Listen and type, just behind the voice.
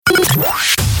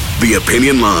The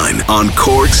Opinion Line on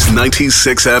Cork's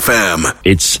 96 FM.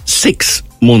 It's 6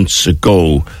 months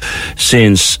ago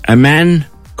since a man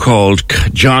called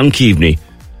John Keaveney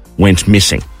went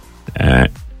missing.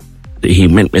 He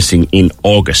went missing in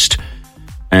August.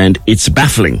 And it's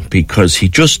baffling because he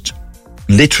just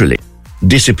literally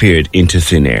disappeared into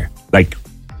thin air. Like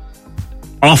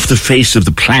off the face of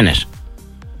the planet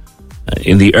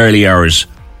in the early hours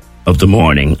of the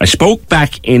morning. I spoke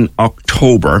back in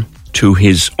October to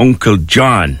his Uncle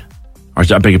John, or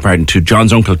I beg your pardon, to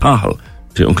John's Uncle Cahill,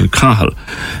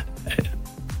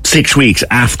 6 weeks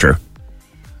after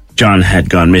John had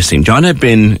gone missing. John had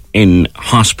been in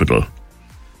hospital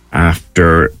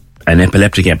after an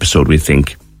epileptic episode, we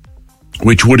think,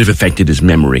 which would have affected his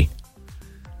memory.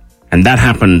 And that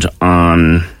happened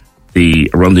on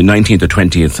around the 19th or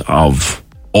 20th of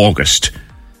August.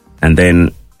 And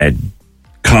then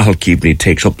Cahill Keaveney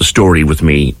takes up the story with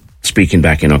me, speaking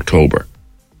back in October.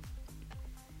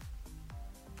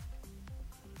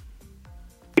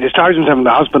 He discharged himself from the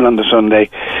hospital on the Sunday,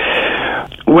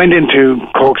 went into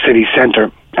Cork city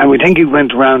centre, and we think he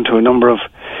went around to a number of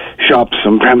shops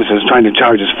and premises trying to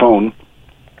charge his phone.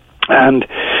 And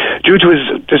due to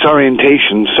his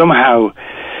disorientation, somehow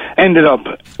ended up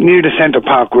near the Centre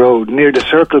Park Road, near the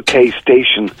Circle K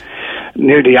station,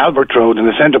 near the Albert Road and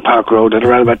the Centre Park Road at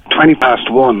around about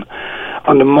 1:20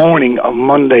 on the morning of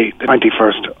Monday, the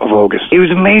 21st of August. He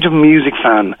was a major music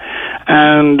fan,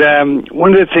 and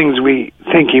one of the things we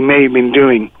think he may have been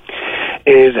doing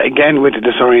is, again, with the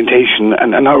disorientation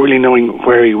and not really knowing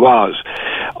where he was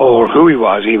or who he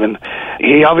was even,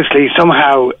 he obviously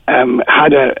somehow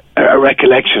had a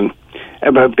recollection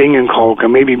about being in Cork, or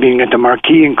maybe being at the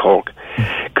Marquee in Cork,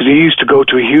 because he used to go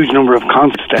to a huge number of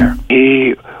concerts there.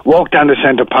 He walked down the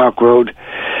Centre Park Road,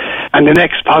 and the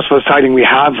next possible sighting we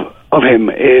have of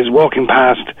him is walking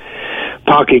past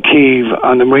Páirc Keaveney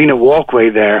on the Marina Walkway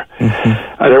there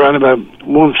at around about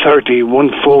 1:30,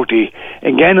 1:40,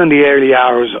 again on the early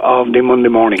hours of the Monday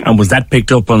morning. And was that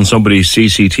picked up on somebody's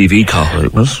CCTV call?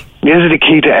 It was? This is the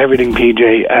key to everything,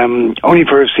 PJ. Only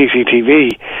for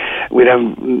CCTV, we'd have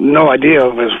no idea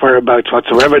of his whereabouts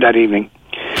whatsoever that evening.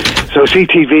 So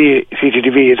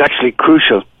CCTV is actually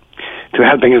crucial to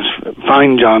helping us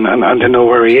find John and to know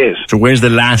where he is. So where's the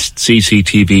last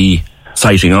CCTV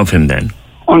sighting of him then?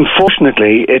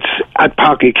 Unfortunately, it's at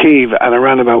Páirc Keaveney at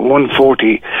around about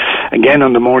 1:40, again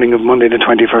on the morning of Monday the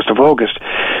 21st of August,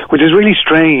 which is really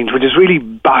strange, which is really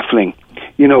baffling.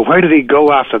 You know, where did he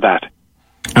go after that?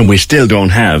 And we still don't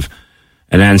have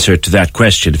an answer to that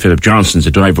question. Philip Johnson's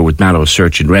a driver with Mallow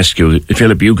Search and Rescue.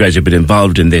 Philip, you guys have been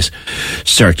involved in this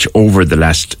search over the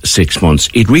last 6 months.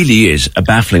 It really is a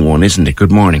baffling one, isn't it?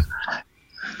 Good morning.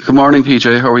 Good morning,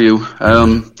 PJ. How are you?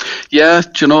 Yeah,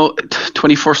 do you know,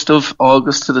 21st of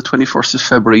August to the 21st of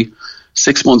February,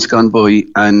 6 months gone by,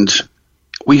 and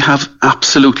we have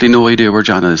absolutely no idea where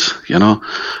John is, you know.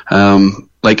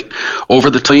 Like, over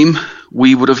the time,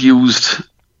 we would have used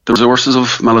the resources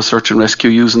of Mallow Search and Rescue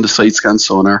using the side scan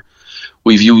sonar.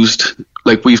 We've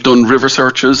done river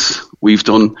searches, we've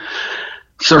done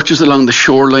searches along the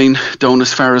shoreline down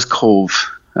as far as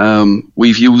Cove.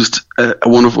 We've used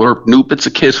one of our new bits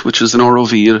of kit, which is an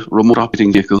ROV, a remote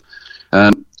operating vehicle,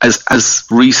 as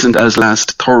recent as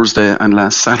last Thursday and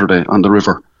last Saturday on the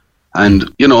river. And,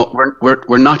 you know,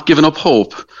 we're not giving up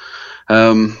hope.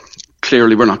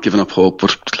 Clearly we're not giving up hope,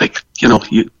 but, like, you know,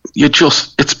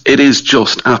 it is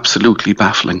just absolutely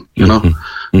baffling, you know.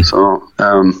 Mm-hmm. So,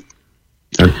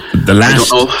 the last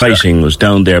sighting was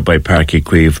down there by Páirc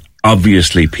Keaveney.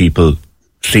 Obviously people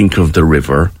think of the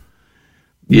river.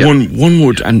 Yeah. One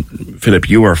would, and Philip,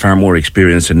 you are far more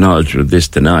experienced and knowledgeable of this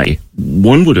than I.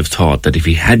 One would have thought that if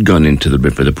he had gone into the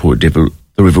river, the poor devil,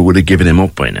 the river would have given him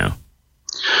up by now.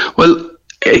 Well,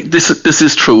 this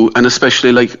is true, and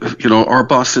especially, like, you know, our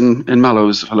boss in Mallow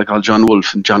is like called John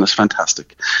Wolfe, and John is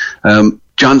fantastic.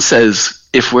 John says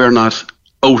if we're not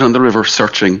out on the river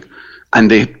searching, and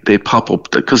they pop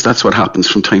up, because that's what happens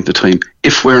from time to time.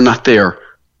 If we're not there,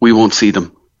 we won't see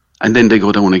them. And then they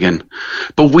go down again.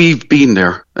 But we've been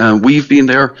there.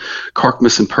 Cork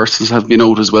Missing Persons have been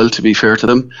out as well, to be fair to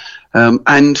them.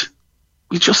 And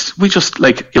we just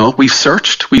like, you know, we've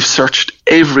searched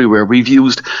everywhere. We've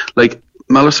used, like,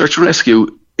 Mallow Search and Rescue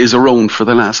is around for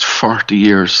the last 40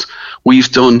 years.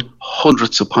 We've done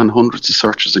hundreds upon hundreds of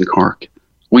searches in Cork.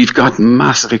 We've got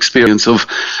massive experience of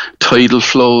tidal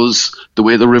flows, the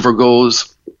way the river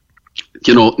goes,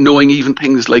 you know, knowing even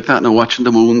things like that, now watching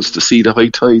the moons to see the high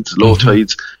tides, low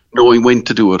tides, knowing when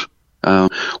to do it.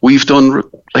 We've done,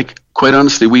 like, quite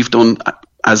honestly, we've done,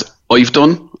 as I've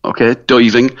done, okay,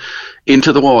 diving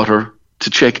into the water to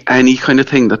check any kind of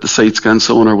thing that the side scan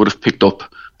sonar would have picked up,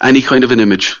 any kind of an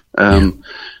image, and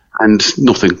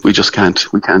nothing. We just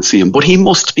can't. We can't see him. But he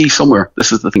must be somewhere.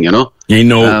 This is the thing, you know. You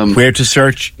know where to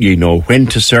search. You know when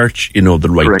to search. You know the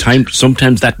right time.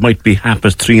 Sometimes that might be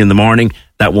 3:30 in the morning.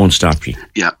 That won't stop you.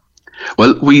 Yeah.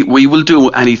 Well, we will do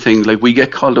anything. Like, we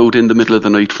get called out in the middle of the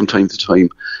night from time to time.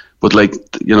 But, like,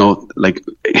 you know, like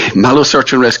Mallow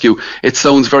Search and Rescue, it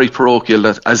sounds very parochial,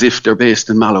 that as if they're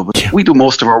based in Mallow. But we do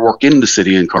most of our work in the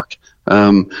city in Cork.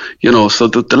 You know, so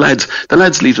the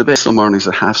lads leave the base some mornings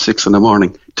at 6:30 in the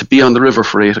morning to be on the river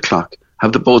for 8 o'clock.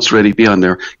 Have the boats ready, be on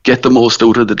there, get the most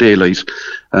out of the daylight.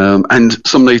 And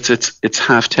some nights it's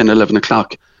 10:30, 11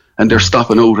 o'clock, and they're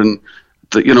stopping out in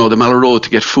the Mallow Road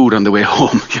to get food on the way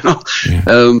home. You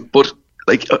know, but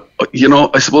like you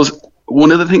know, I suppose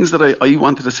one of the things that I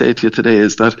wanted to say to you today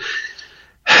is that,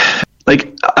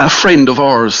 like, a friend of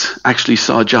ours actually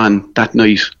saw John that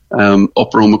night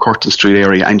up around McCurtain Street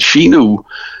area, and she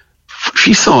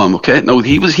saw him. Okay, no,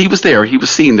 he was there, he was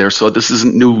seen there, so this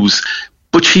isn't news.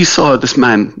 But she saw this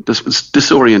man, this was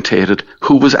disorientated,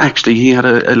 who was actually, he had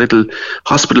a little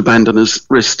hospital band on his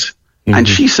wrist, and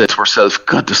she said to herself,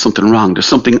 "God, there's something wrong. There's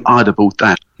something odd about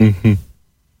that."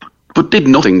 But did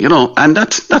nothing, you know, and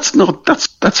that's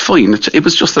fine. It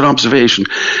was just an observation.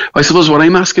 I suppose what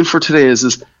I'm asking for today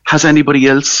is has anybody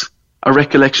else a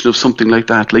recollection of something like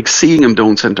that, like seeing him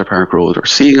down Centre Park Road, or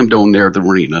seeing him down near the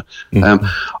marina,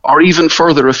 or even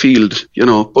further afield, you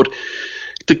know? But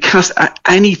to cast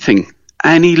anything,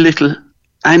 any little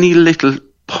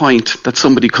point that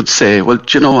somebody could say, well,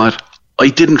 do you know what? I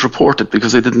didn't report it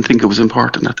because I didn't think it was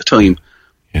important at the time.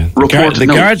 Yeah. The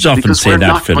guards often say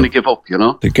that, Phil. We're not going to give up, you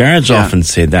know. The guards often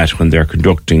say that when they're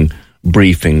conducting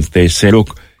briefings. They say,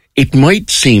 look, it might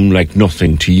seem like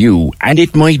nothing to you, and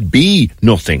it might be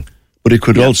nothing, but it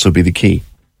could also be the key.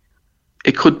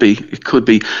 It could be. It could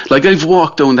be. Like, I've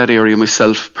walked down that area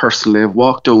myself, personally. I've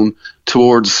walked down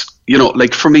towards, you know,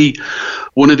 like, for me,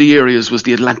 one of the areas was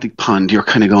the Atlantic Pond. You're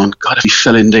kind of going, God, if he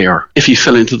fell in there, if he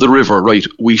fell into the river, right,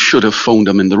 we should have found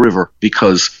him in the river,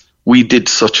 because we did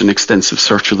such an extensive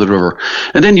search of the river.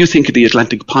 And then you think of the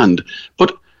Atlantic Pond,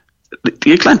 but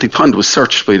the Atlantic Pond was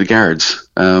searched by the guards.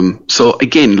 So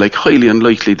again, like, highly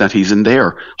unlikely that he's in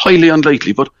there. Highly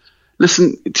unlikely. But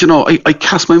listen, you know, I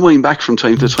cast my mind back from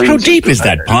time to time. How deep is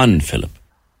that pond, Philip?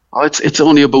 Oh, it's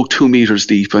only about 2 meters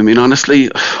deep. I mean,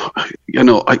 honestly, you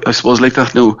know, I suppose like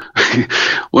that now,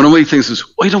 one of my things is,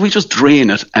 why don't we just drain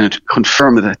it and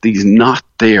confirm that he's not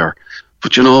there?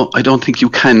 But, you know, I don't think you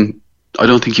can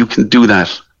do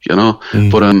that, you know.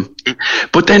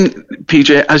 But then,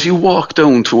 PJ, as you walk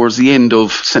down towards the end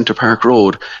of Centre Park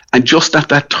Road, and just at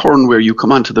that turn where you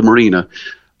come onto the marina,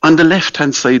 on the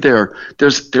left-hand side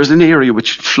there's an area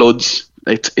which floods.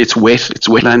 It's wet, it's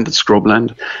wetland, it's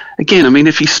scrubland. Again, I mean,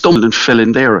 if he stumbled and fell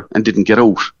in there and didn't get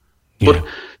out, but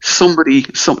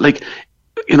like,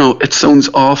 you know, it sounds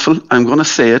awful. I'm going to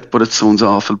say it, but it sounds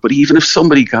awful. But even if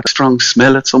somebody got a strong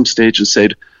smell at some stage and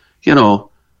said, you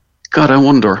know, God, I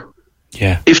wonder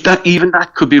if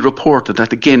that could be reported,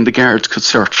 that again the guards could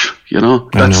search, you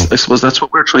know. I suppose that's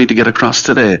what we're trying to get across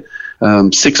today.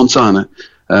 6 months on it.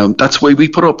 That's why we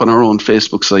put up on our own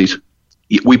Facebook site.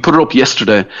 We put it up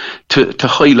yesterday to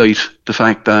highlight the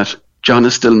fact that John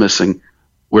is still missing.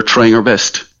 We're trying our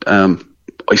best.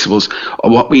 I suppose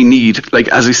what we need, like,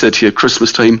 as I said to you,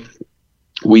 Christmas time,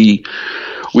 we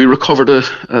recovered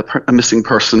a missing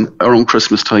person around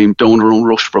Christmas time down around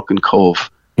Rushbrook and Cove.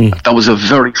 That was a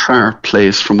very far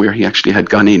place from where he actually had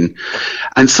gone in.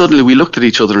 And suddenly we looked at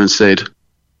each other and said,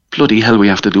 bloody hell, we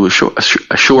have to do a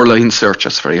shoreline search.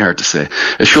 That's very hard to say.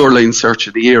 A shoreline search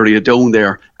of the area down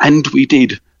there. And we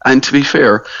did. And to be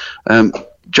fair,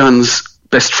 John's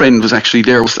best friend was actually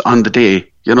there on the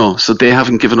day, you know, so they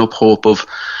haven't given up hope of,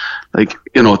 like,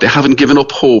 you know, they haven't given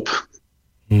up hope.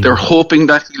 They're hoping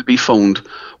that he'll be found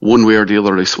one way or the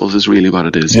other, I suppose, is really what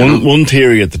it is. One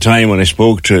theory at the time when I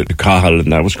spoke to Cahill,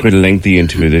 and that was quite a lengthy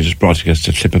interview, they just brought us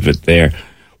a clip of it there,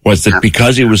 was that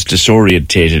because he was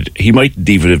disorientated, he mightn't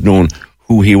even have known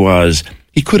who he was.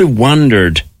 He could have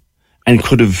wandered and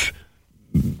could have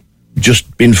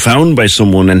just been found by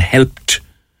someone and helped.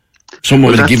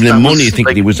 Someone would have given him money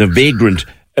thinking he was a vagrant.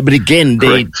 But again,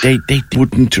 they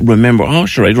wouldn't remember. Oh,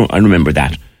 sure, I remember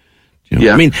that. You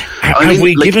know, I mean, have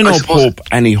we given up hope,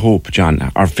 any hope,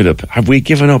 John, or Philip? Have we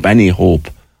given up any hope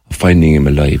of finding him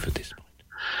alive at this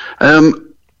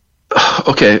point?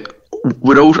 Okay,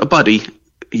 without a body,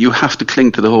 you have to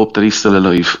cling to the hope that he's still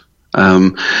alive.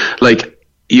 Like,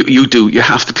 you do. You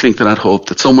have to cling to that hope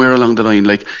that somewhere along the line,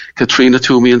 like Katrina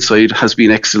Toomey inside has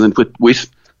been excellent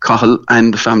with Cahill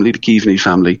and the family, the Keaveney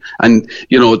family, and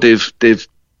you know they've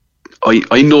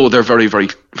I know they're very, very,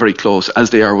 very close, as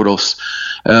they are with us.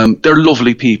 They're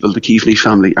lovely people. The Keaveney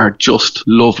family are just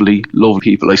lovely, lovely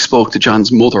people. I spoke to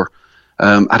John's mother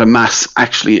at a mass,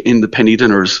 actually, in the penny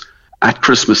dinners at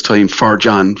Christmas time for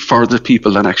John, for the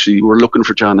people that actually were looking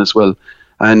for John as well.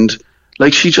 And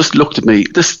like, she just looked at me.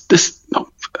 No,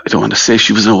 I don't want to say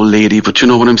she was an old lady, but you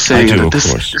know what I'm saying. I do, of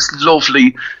this course.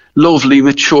 lovely,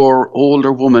 mature,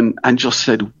 older woman, and just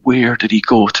said, where did he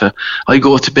go to? I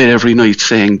go to bed every night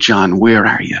saying, John, where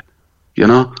are you? You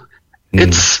know?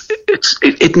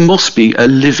 It must be a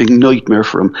living nightmare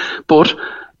for him. But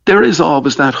there is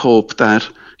always that hope that,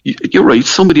 you're right,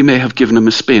 somebody may have given him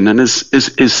a spin and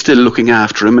is still looking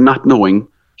after him and not knowing,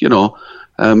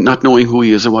 not knowing who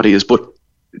he is or what he is. But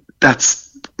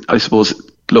that's, I suppose,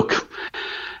 look,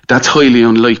 that's highly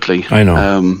unlikely. I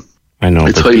know.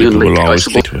 It's highly unlikely, I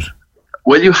suppose.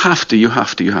 Well, you have to, you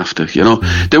know.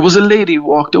 There was a lady who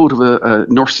walked out of a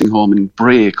nursing home in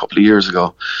Bray a couple of years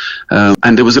ago,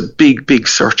 and there was a big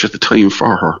search at the time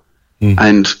for her.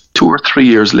 And 2 or 3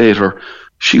 years later,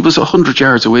 she was 100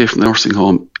 yards away from the nursing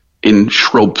home in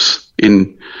shrubs,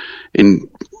 in a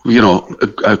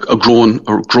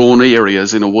grown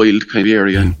areas, in a wild kind of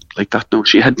area like that. No,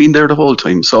 she had been there the whole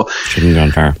time. So shouldn't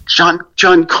have gone far.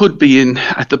 John could be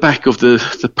at the back of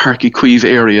the Parky Queeve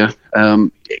area,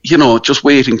 just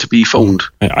waiting to be found.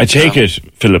 I take it,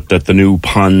 Philip, that the new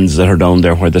ponds that are down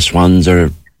there where the swans are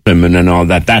swimming and all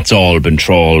that, that's all been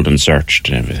trawled and searched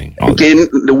and everything. Again,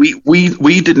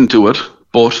 we didn't do it,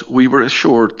 but we were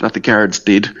assured that the guards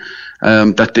did.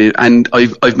 And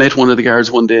I've met one of the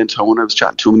guards one day in town. I was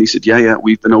chatting to him and he said, yeah,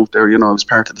 we've been out there, I was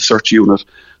part of the search unit.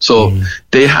 So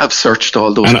they have searched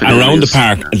all those. And around the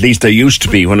park, at least there used to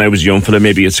be, when I was a young fella,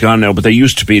 maybe it's gone now, but there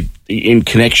used to be, in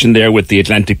connection there with the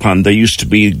Atlantic Pond, there used to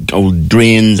be old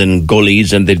drains and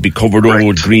gullies and they'd be covered over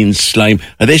with green slime.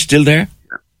 Are they still there?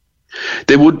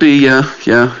 They would be, yeah.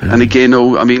 And again,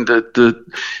 the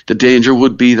danger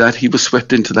would be that he was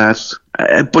swept into that.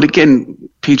 But again,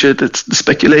 PJ, that's the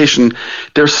speculation.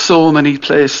 There's so many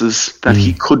places that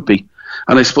he could be.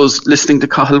 And I suppose listening to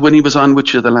Cahill when he was on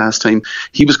with you the last time,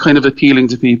 he was kind of appealing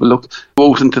to people, look,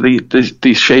 go out into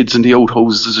the sheds and the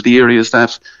outhouses, or the areas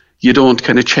that you don't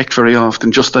kind of check very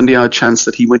often, just on the odd chance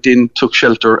that he went in, took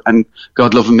shelter, and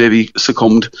God love him, maybe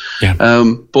succumbed. Yeah.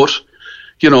 But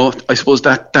I suppose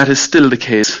that is still the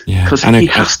case, because he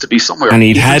has to be somewhere. And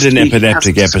he'd had an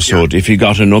epileptic episode. If he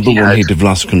got another one, he'd have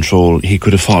lost control. He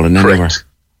could have fallen anywhere.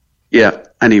 Yeah,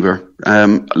 anywhere.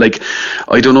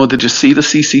 I don't know, did you see the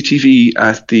CCTV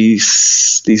at the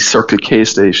Circle K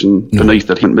station the night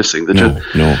that he went missing?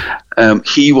 No.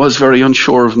 He was very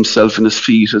unsure of himself and his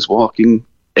feet as walking.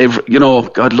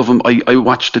 God love him. I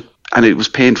watched it and it was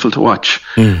painful to watch.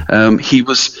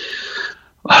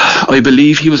 I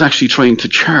believe he was actually trying to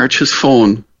charge his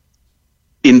phone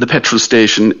in the petrol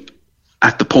station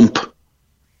at the pump.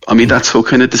 I mean, that's how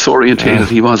kind of disorientated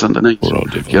he was on the night.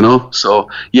 So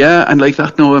and like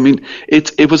that. No, I mean,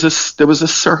 there was a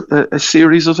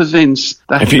series of events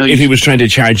that if he was trying to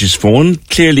charge his phone,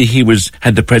 clearly he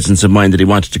had the presence of mind that he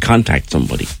wanted to contact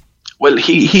somebody. Well,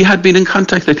 he had been in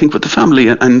contact, I think, with the family,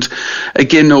 and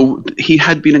again, he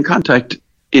had been in contact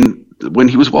when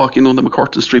he was walking on the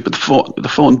McCurtain Street, but the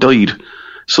phone died.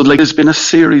 So, there's been a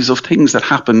series of things that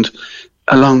happened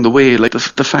along the way, like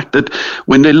the fact that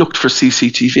when they looked for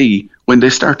CCTV, when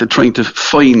they started trying to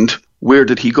find where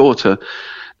did he go to,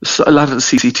 a lot of the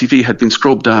CCTV had been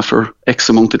scrubbed after X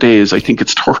amount of days. I think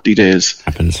it's 30 days.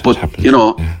 But,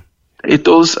 it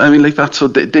does. I mean, like that. So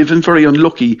they've been very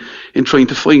unlucky in trying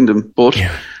to find him. But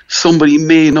somebody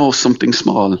may know something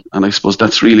small. And I suppose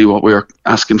that's really what we're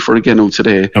asking for again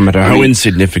today. No matter how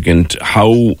insignificant,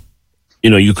 how,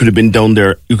 you could have been down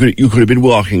there, you could have been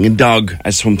walking a dog,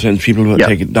 as sometimes people will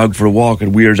take a dog for a walk at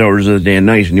weird hours of the day and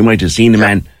night. And you might have seen a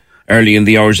man early in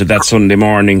the hours of that Sunday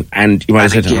morning. And you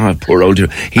might have said, poor old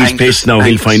dude. He's pissed now,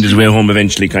 he'll find his way home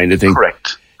eventually, kind of thing.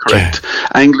 Correct.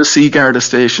 Anglesey Garda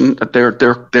Station,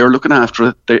 they're looking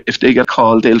after it. If they get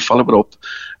called, they'll follow it up.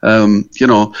 And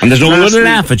there's no one going to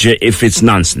laugh at you if it's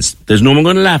nonsense. There's no one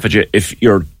going to laugh at you if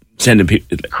you're sending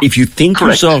people. If you think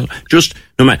you saw, just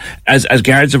no matter. As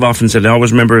guards have often said, I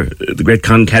always remember the great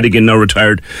Con Cadigan, now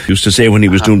retired, used to say when he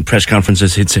was doing press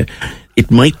conferences, he'd say,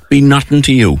 "It might be nothing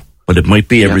to you, but it might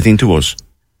be everything to us."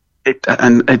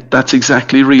 That's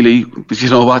exactly really, you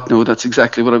know what, no, that's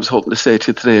exactly what I was hoping to say to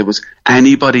you today, was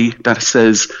anybody that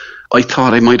says, I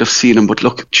thought I might have seen him, but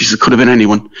look, Jesus, it could have been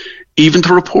anyone. Even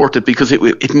to report it, because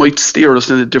it might steer us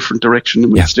in a different direction.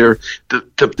 It might steer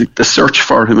the search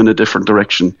for him in a different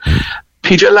direction.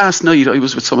 PJ, last night I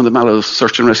was with some of the Mallow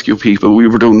search and rescue people. We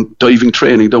were doing diving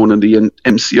training down in the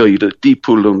MCI, the deep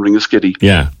pool down Ringaskiddy.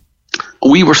 Yeah.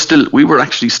 we were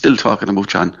actually still talking about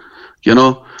John. You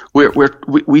know,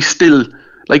 we still,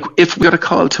 like, if we got a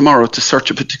call tomorrow to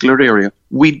search a particular area,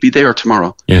 we'd be there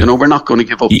tomorrow. Yeah. You know, we're not going to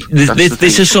give up.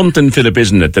 This is something, Philip,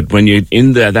 isn't it? That when you're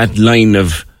in that line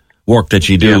of work that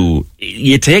you do,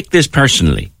 you take this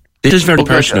personally. This is very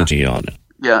personal to you, on it.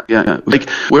 Yeah. Like,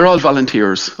 we're all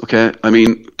volunteers, okay? I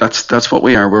mean, that's what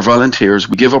we are. We're volunteers.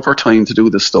 We give up our time to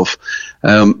do this stuff.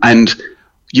 And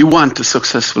you want a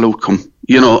successful outcome.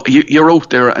 You know, you're out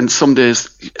there, and some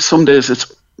days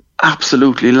it's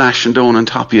absolutely lashing down on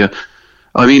top of you.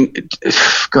 I mean,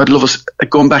 God love us.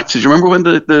 Going back to, do you remember when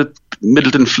the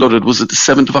Middleton flooded? Was it the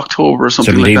 7th of October or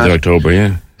something like that? 17th of October,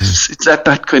 yeah. It's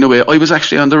that kind of way. I was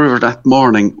actually on the river that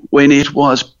morning when it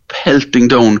was pelting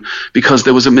down because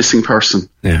there was a missing person.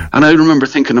 Yeah. And I remember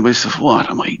thinking to myself, what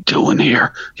am I doing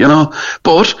here? You know?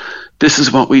 But this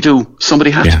is what we do.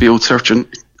 Somebody has to be out searching.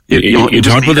 You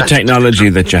talked about the technology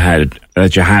that you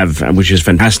have, which is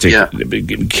fantastic. Yeah.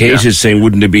 Kate is saying,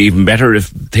 wouldn't it be even better if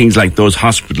things like those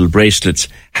hospital bracelets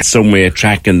had some way of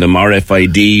tracking them,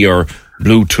 RFID or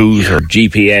Bluetooth or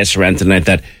GPS or anything like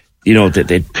that? You know,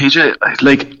 PJ,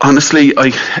 like, honestly, I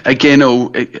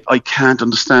can't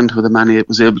understand how the man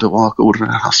was able to walk out of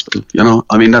that hospital. You know,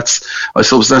 I mean, I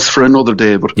suppose that's for another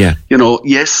day. But you know,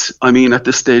 yes, I mean, at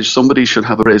this stage, somebody should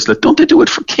have a bracelet. Don't they do it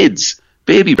for kids?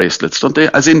 Baby bracelets, don't they?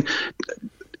 As in,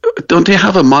 don't they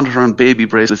have a monitor on baby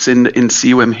bracelets in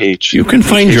CUMH? You can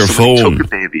find your phone. Your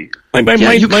baby. My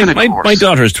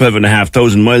daughter's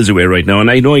 12,500 miles away right now,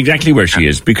 and I know exactly where she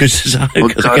is because I can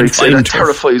find her. That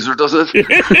terrifies her, does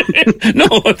it? No,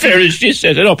 fair, she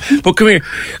set it up. But come here,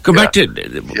 back to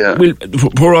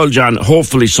poor old John.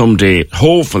 Hopefully someday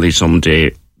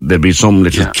there'll be some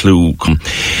little clue come.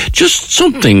 Just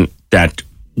something that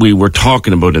we were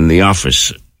talking about in the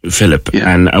office, Philip,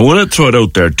 and I want to throw it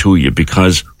out there to you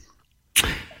because,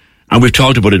 and we've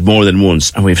talked about it more than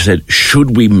once, and we've said,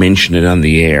 should we mention it on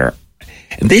the air?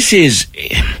 This is,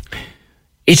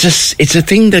 it's a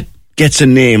thing that gets a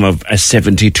name of a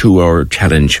 72-hour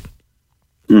challenge.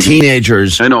 Mm-hmm.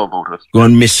 Teenagers, I know about it,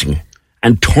 gone missing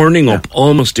and turning up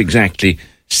almost exactly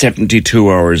 72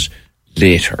 hours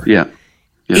later. Yeah.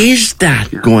 Is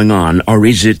that going on, or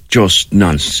is it just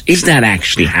nonsense? Is that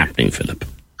actually happening, Philip?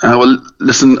 Well,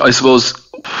 listen, I suppose,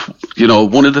 you know,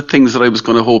 one of the things that I was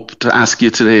going to hope to ask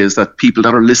you today is that people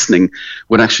that are listening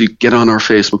would actually get on our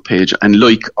Facebook page and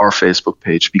like our Facebook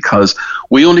page, because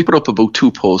we only put up about 2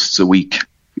 posts a week,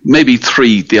 maybe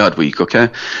 3 the odd week, okay?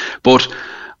 But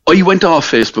I went off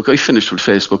Facebook. I finished with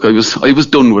Facebook. I was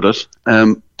done with it.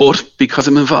 But because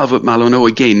I'm involved with Mallow now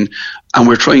again, and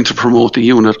we're trying to promote the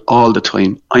unit all the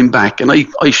time, I'm back and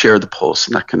I share the posts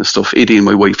and that kind of stuff. Eddie and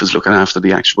my wife is looking after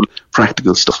the actual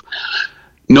practical stuff.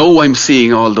 Now I'm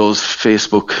seeing all those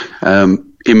Facebook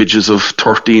images of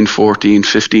 13, 14,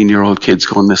 15-year-old kids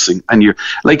going missing, and you're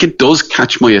like, it does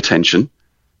catch my attention,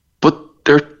 but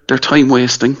they're time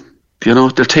wasting. You know,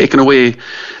 they're taking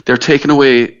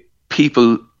away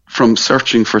people from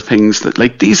searching for things that,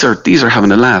 like, these are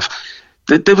having a laugh.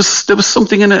 There was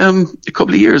something in a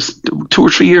couple of years, 2 or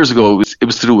 3 years ago. It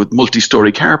was to do with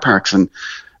multi-story car parks and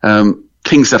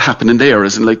things that happen in there,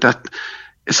 isn't like that.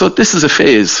 So this is a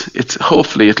phase.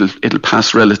 Hopefully it'll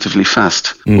pass relatively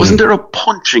fast. Mm. Wasn't there a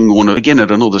punching one again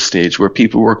at another stage where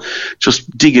people were just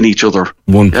digging each other?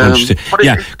 One punch.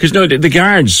 Because no, the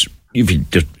guards. If you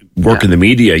just work in the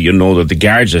media, you know that the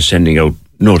guards are sending out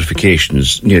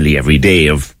notifications nearly every day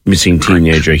of missing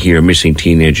teenager here, missing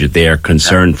teenager there,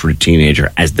 concern for a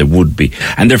teenager, as there would be.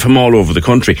 And they're from all over the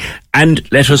country. And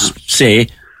let us say,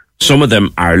 some of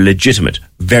them are legitimate,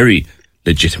 very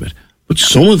legitimate. But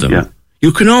some of them,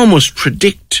 you can almost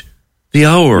predict the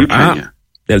hour.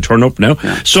 They'll turn up now.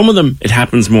 Yeah. Some of them, it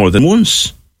happens more than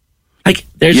once. Like,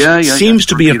 there seems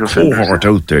to be a cohort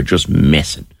out there just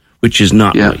messing, which is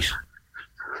not right.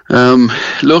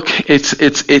 Look,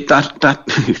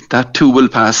 that too will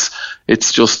pass.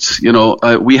 It's just, you know,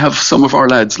 we have some of our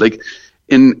lads, like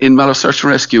in Mallow Search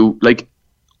and Rescue, like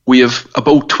we have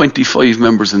about 25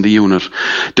 members in the unit.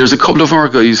 There's a couple of our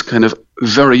guys kind of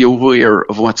very aware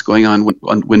of what's going on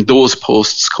when those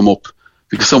posts come up.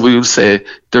 Because somebody will say,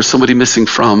 there's somebody missing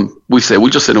from, we'll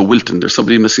just say, no, Wilton, there's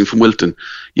somebody missing from Wilton.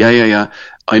 Yeah.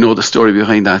 I know the story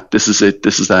behind that. This is it,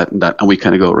 this is that, and that. And we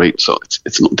kind of go, right, so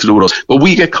it's nothing to do with us. But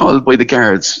we get called by the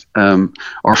guards,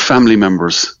 our family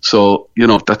members. So, you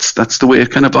know, that's the way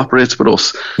it kind of operates with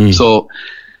us. Mm. So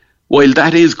while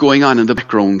that is going on in the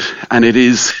background, and it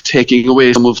is taking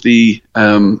away some of the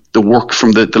work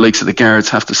from the likes of the guards,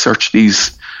 have to search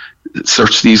these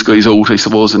guys out, I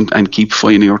suppose, and keep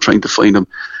finding or trying to find them.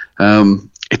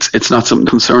 It's not something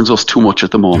that concerns us too much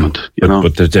at the moment, you know.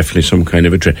 But there's definitely some kind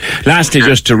of a trend. Lastly,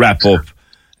 just to wrap up,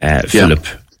 Philip,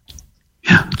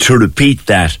 to repeat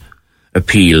that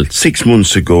appeal. 6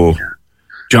 months ago,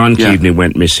 John Keaveney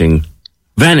went missing,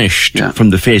 vanished from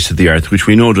the face of the earth, which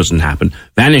we know doesn't happen,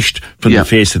 vanished from the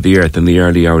face of the earth in the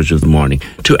early hours of the morning.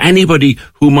 To anybody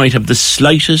who might have the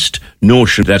slightest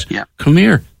notion that, come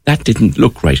here, that didn't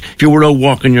look right. If you were out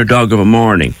walking your dog of a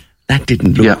morning, that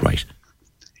didn't look right.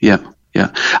 Yeah.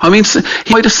 I mean,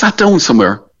 he might have sat down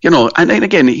somewhere, and then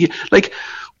again, he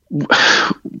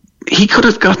could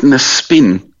have gotten a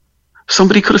spin.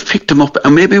 Somebody could have picked him up,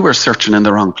 and maybe we're searching in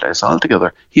the wrong place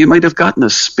altogether. He might have gotten a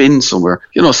spin somewhere.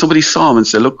 Somebody saw him and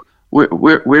said, look, where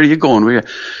are you going?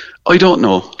 I don't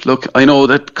know. Look, I know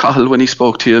that Cahill, when he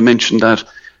spoke to you, mentioned that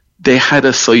they had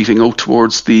a sighting out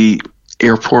towards the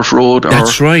airport road.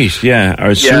 That's right, yeah.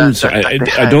 I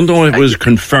don't know if it was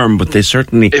confirmed, but they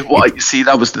certainly... See,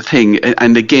 that was the thing.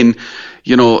 And again,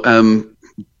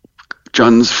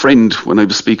 John's friend, when I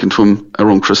was speaking to him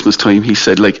around Christmas time, he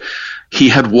said, he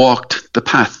had walked the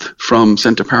path from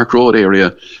Centre Park Road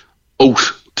area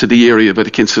out to the area by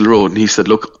the Kinsale Road, and he said,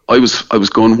 look, I was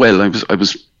going well, I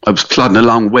was plodding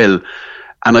along well,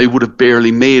 and I would have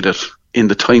barely made it in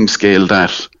the time scale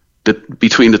that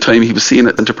between the time he was seen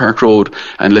at Centre Park Road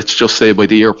and let's just say by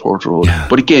the airport road.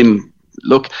 But again,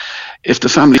 look, if the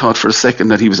family thought for a second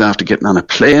that he was after getting on a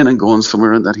plane and going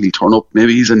somewhere and that he'll turn up,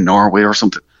 maybe he's in Norway or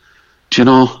something,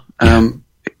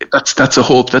 that's a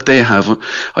hope that they have.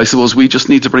 I suppose we just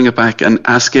need to bring it back and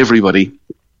ask everybody.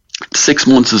 6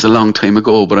 months is a long time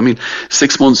ago, but I mean,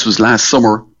 6 months was last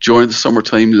summer, during the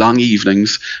summertime, long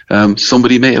evenings.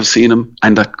 Somebody may have seen him,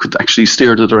 and that could actually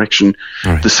steer the direction,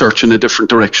 the search in a different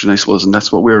direction, I suppose, and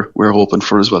that's what we're hoping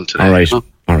for as well today.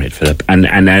 All right, Philip.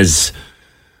 And as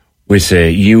we say,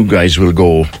 you guys will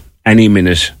go any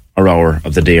minute or hour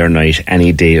of the day or night,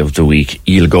 any day of the week,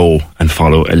 you'll go and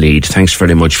follow a lead. Thanks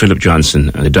very much, Philip Johnson,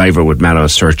 the diver with Mallow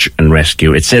Search and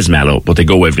Rescue. It says Mallow, but they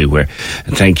go everywhere.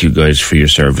 And thank you guys for your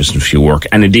service and for your work.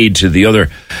 And indeed to the other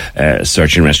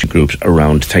search and rescue groups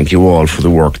around. Thank you all for the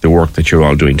work that you're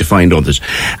all doing to find others,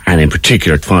 and in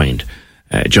particular to find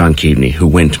John Keaveney, who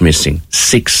went missing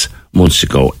 6 months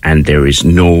ago, and there is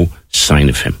no sign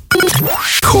of him.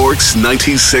 Cork's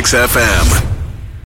 96 FM.